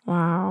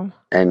 Wow.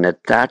 And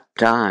at that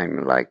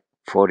time, like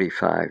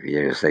 45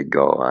 years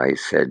ago, I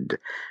said,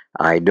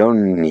 I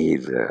don't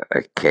need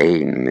a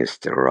cane,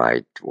 Mr.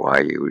 Wright. Why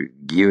are you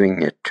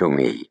giving it to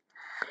me?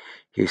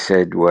 He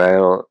said,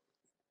 well,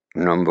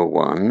 number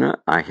one,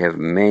 I have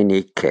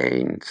many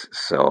canes,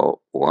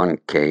 so one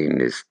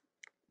cane is,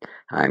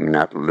 I'm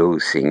not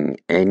losing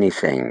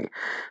anything.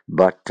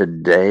 But the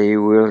day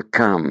will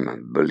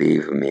come,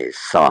 believe me,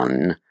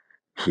 son.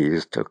 He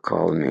used to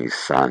call me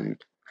son.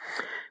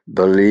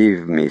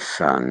 Believe me,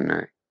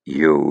 son,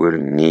 you will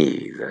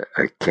need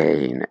a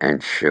cane.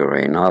 And sure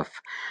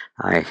enough,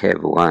 I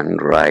have one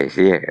right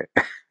here.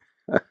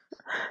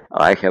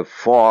 I have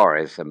 4,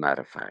 as a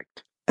matter of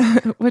fact.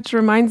 Which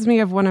reminds me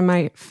of one of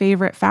my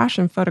favorite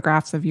fashion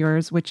photographs of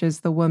yours, which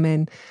is the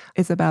woman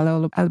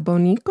Isabella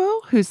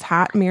Albonico, whose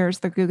hat mirrors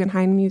the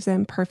Guggenheim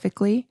Museum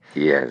perfectly.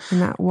 Yes. In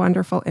that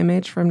wonderful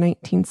image from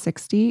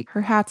 1960.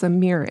 Her hat's a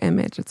mirror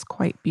image. It's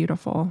quite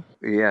beautiful.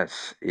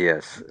 Yes.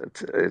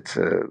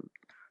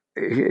 It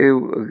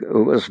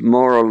was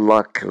more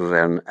luck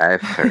than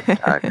effort,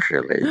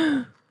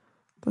 actually.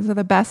 Those are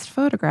the best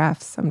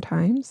photographs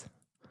sometimes.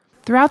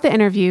 Throughout the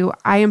interview,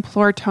 I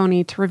implore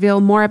Tony to reveal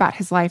more about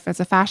his life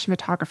as a fashion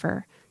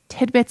photographer,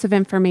 tidbits of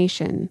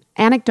information,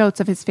 anecdotes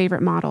of his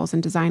favorite models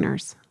and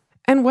designers.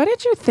 And what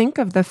did you think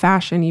of the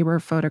fashion you were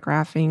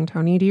photographing,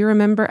 Tony? Do you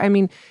remember? I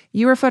mean,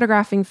 you were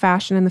photographing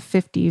fashion in the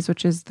 50s,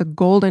 which is the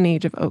golden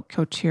age of haute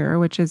couture,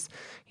 which is,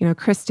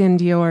 Christian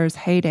Dior's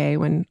heyday,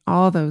 when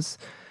all those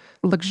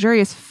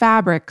luxurious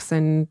fabrics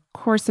and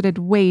corseted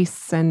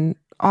waists and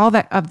all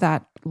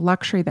that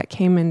luxury that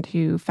came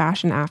into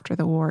fashion after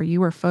the war,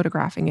 you were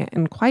photographing it,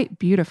 and quite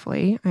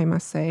beautifully, I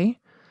must say.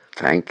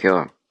 Thank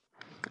you.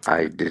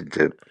 I did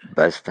the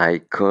best I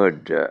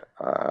could.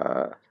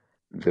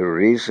 The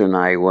reason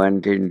I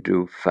went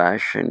into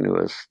fashion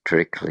was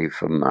strictly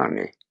for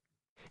money.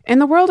 In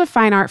the world of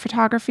fine art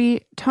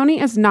photography, Tony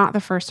is not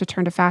the first to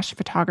turn to fashion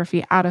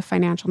photography out of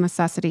financial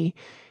necessity.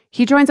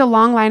 He joins a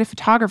long line of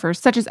photographers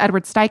such as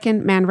Edward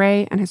Steichen, Man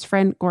Ray, and his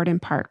friend Gordon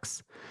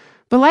Parks.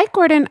 But like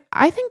Gordon,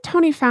 I think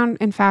Tony found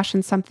in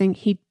fashion something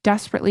he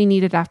desperately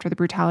needed after the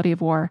brutality of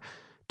war.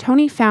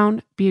 Tony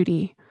found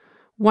beauty.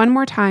 One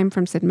more time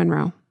from Sid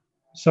Monroe.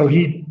 So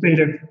he made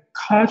a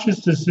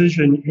conscious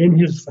decision in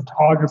his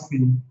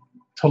photography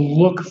to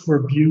look for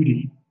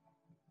beauty.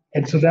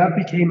 And so that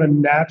became a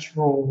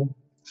natural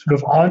sort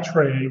of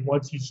entree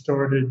once he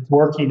started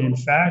working in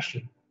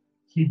fashion.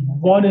 He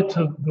wanted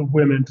the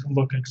women to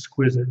look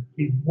exquisite.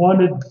 He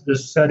wanted the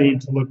setting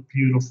to look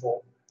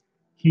beautiful.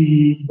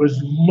 He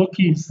was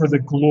looking for the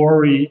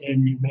glory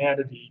in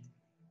humanity.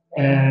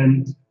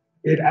 And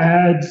it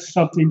adds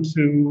something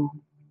to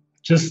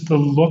just the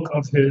look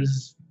of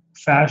his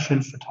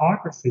fashion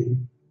photography,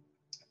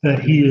 that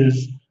he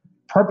is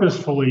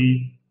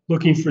purposefully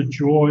looking for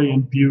joy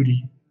and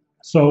beauty.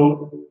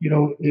 So,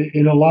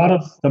 in a lot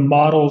of the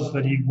models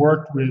that he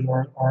worked with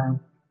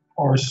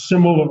are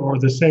similar or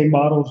the same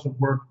models that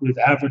worked with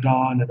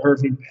Avedon and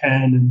Irving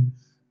Penn and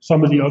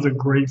some of the other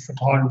great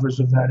photographers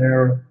of that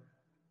era.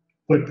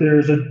 But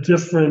there's a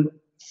different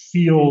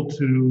feel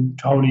to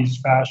Tony's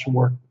fashion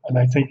work. And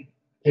I think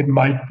it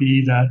might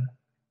be that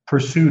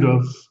pursuit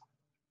of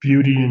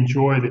beauty and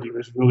joy that he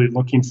was really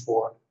looking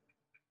for.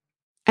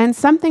 And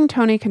something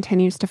Tony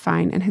continues to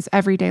find in his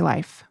everyday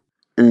life.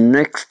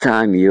 Next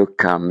time you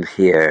come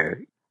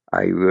here,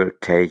 I will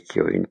take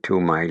you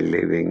into my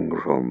living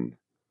room,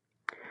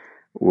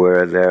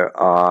 where there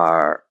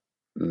are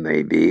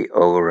maybe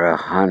over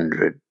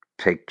 100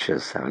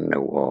 pictures on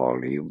the wall.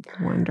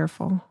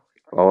 Wonderful.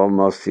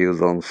 Almost you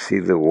don't see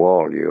the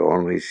wall. You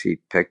only see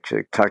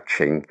pictures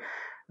touching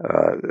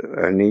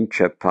an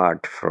inch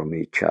apart from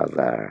each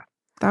other.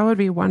 That would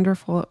be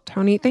wonderful.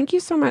 Tony, thank you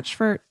so much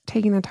for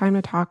taking the time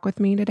to talk with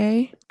me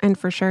today and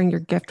for sharing your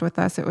gift with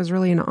us. It was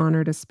really an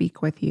honor to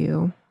speak with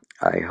you.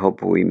 I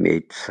hope we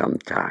meet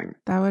sometime.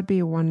 That would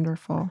be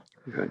wonderful.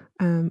 Good.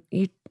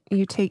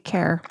 You take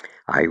care.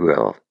 I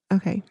will.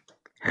 Okay.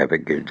 Have a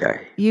good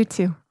day. You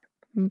too.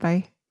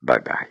 Bye.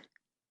 Bye-bye.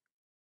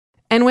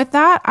 And with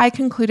that, I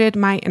concluded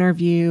my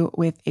interview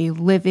with a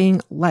living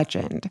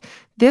legend.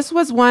 This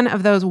was one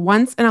of those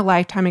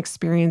once-in-a-lifetime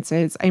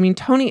experiences. I mean,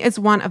 Tony is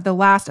one of the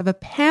last of a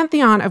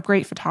pantheon of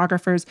great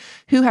photographers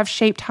who have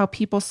shaped how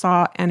people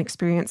saw and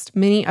experienced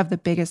many of the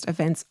biggest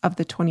events of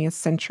the 20th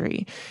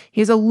century.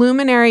 He's a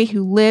luminary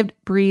who lived,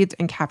 breathed,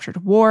 and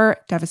captured war,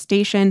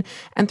 devastation,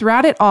 and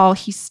throughout it all,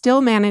 he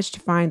still managed to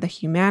find the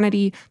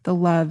humanity, the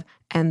love,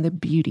 and the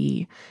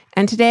beauty.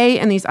 And today,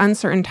 in these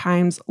uncertain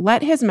times,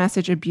 let his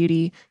message of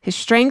beauty, his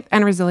strength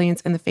and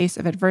resilience in the face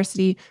of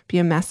adversity, be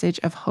a message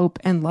of hope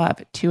and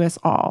love to us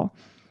all.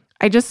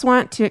 I just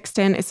want to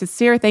extend a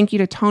sincere thank you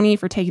to Tony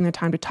for taking the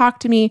time to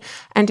talk to me,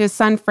 and to his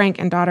son Frank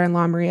and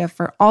daughter-in-law Maria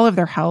for all of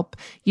their help.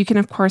 You can,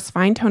 of course,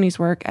 find Tony's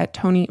work at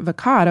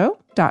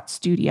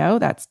tonyvaccaro.studio,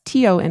 that's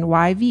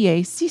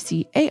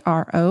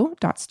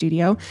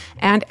TonyVaccaro.studio,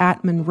 and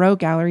at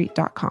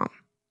monroegallery.com.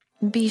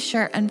 Be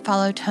sure and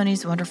follow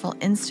Tony's wonderful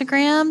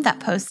Instagram that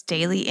posts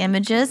daily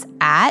images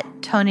at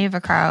Tony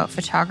Vaccaro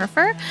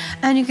Photographer.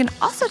 And you can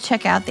also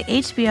check out the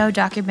HBO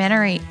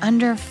documentary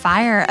Under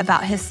Fire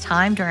about his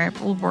time during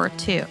World War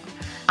II.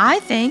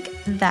 I think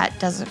that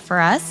does it for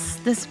us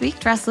this week,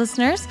 dress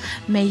listeners.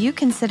 May you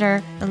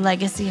consider the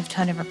legacy of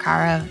Tony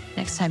Vaccaro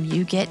next time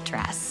you get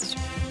dressed.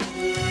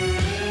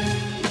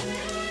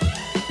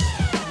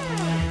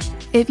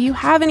 If you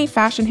have any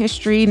Fashion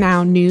History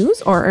Now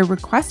news or a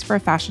request for a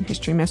fashion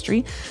history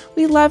mystery,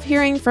 we love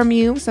hearing from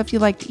you. So if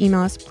you'd like to email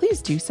us, please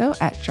do so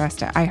at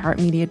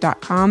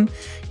dressed@iheartmedia.com.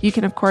 You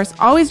can, of course,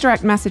 always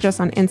direct message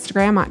us on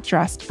Instagram at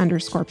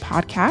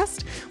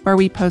dressed_podcast, where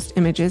we post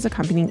images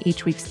accompanying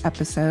each week's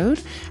episode.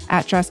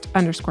 At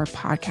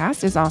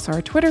dressed_podcast is also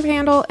our Twitter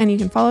handle, and you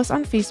can follow us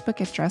on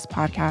Facebook at Dressed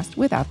Podcast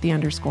without the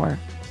underscore.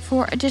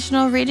 For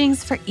additional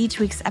readings for each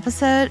week's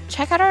episode,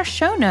 check out our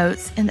show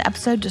notes in the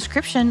episode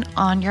description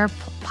on your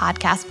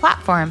podcast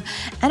platform.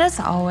 And as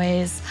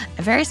always,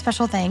 a very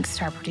special thanks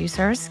to our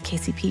producers,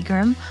 Casey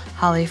Pegram,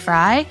 Holly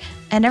Fry,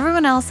 and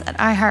everyone else at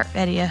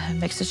iHeartRadio who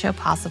makes the show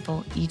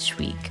possible each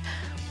week.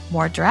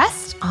 More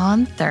Dressed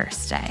on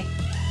Thursday.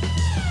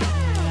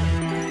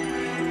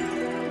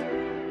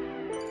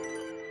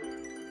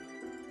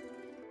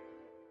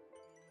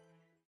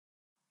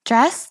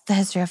 Dressed, The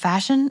History of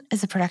Fashion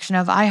is a production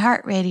of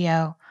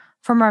iHeartRadio.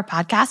 For more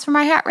podcasts from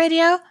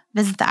iHeartRadio,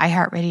 visit the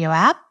iHeartRadio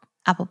app,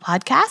 Apple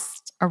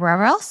Podcasts, or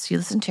wherever else you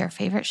listen to your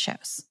favorite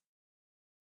shows.